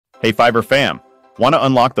Hey Fiverr fam, want to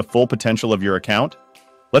unlock the full potential of your account?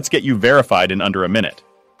 Let's get you verified in under a minute.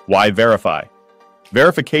 Why verify?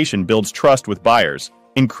 Verification builds trust with buyers,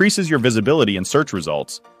 increases your visibility in search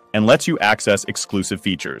results, and lets you access exclusive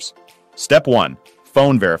features. Step 1.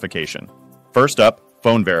 Phone verification. First up,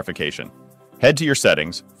 phone verification. Head to your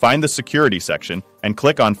settings, find the security section, and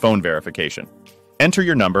click on phone verification. Enter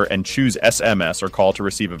your number and choose SMS or call to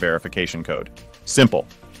receive a verification code. Simple.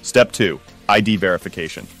 Step 2. ID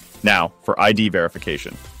verification. Now, for ID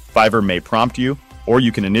verification, Fiverr may prompt you, or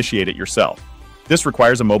you can initiate it yourself. This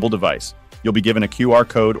requires a mobile device. You'll be given a QR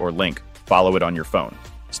code or link. Follow it on your phone.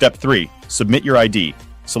 Step 3. Submit your ID.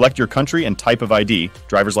 Select your country and type of ID,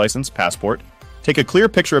 driver's license, passport. Take a clear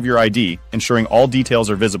picture of your ID, ensuring all details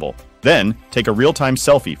are visible. Then, take a real-time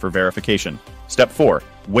selfie for verification. Step 4.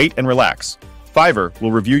 Wait and relax. Fiverr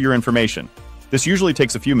will review your information. This usually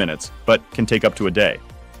takes a few minutes, but can take up to a day.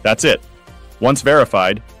 That's it. Once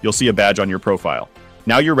verified, you'll see a badge on your profile.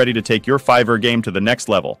 Now you're ready to take your Fiverr game to the next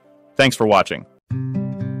level. Thanks for watching.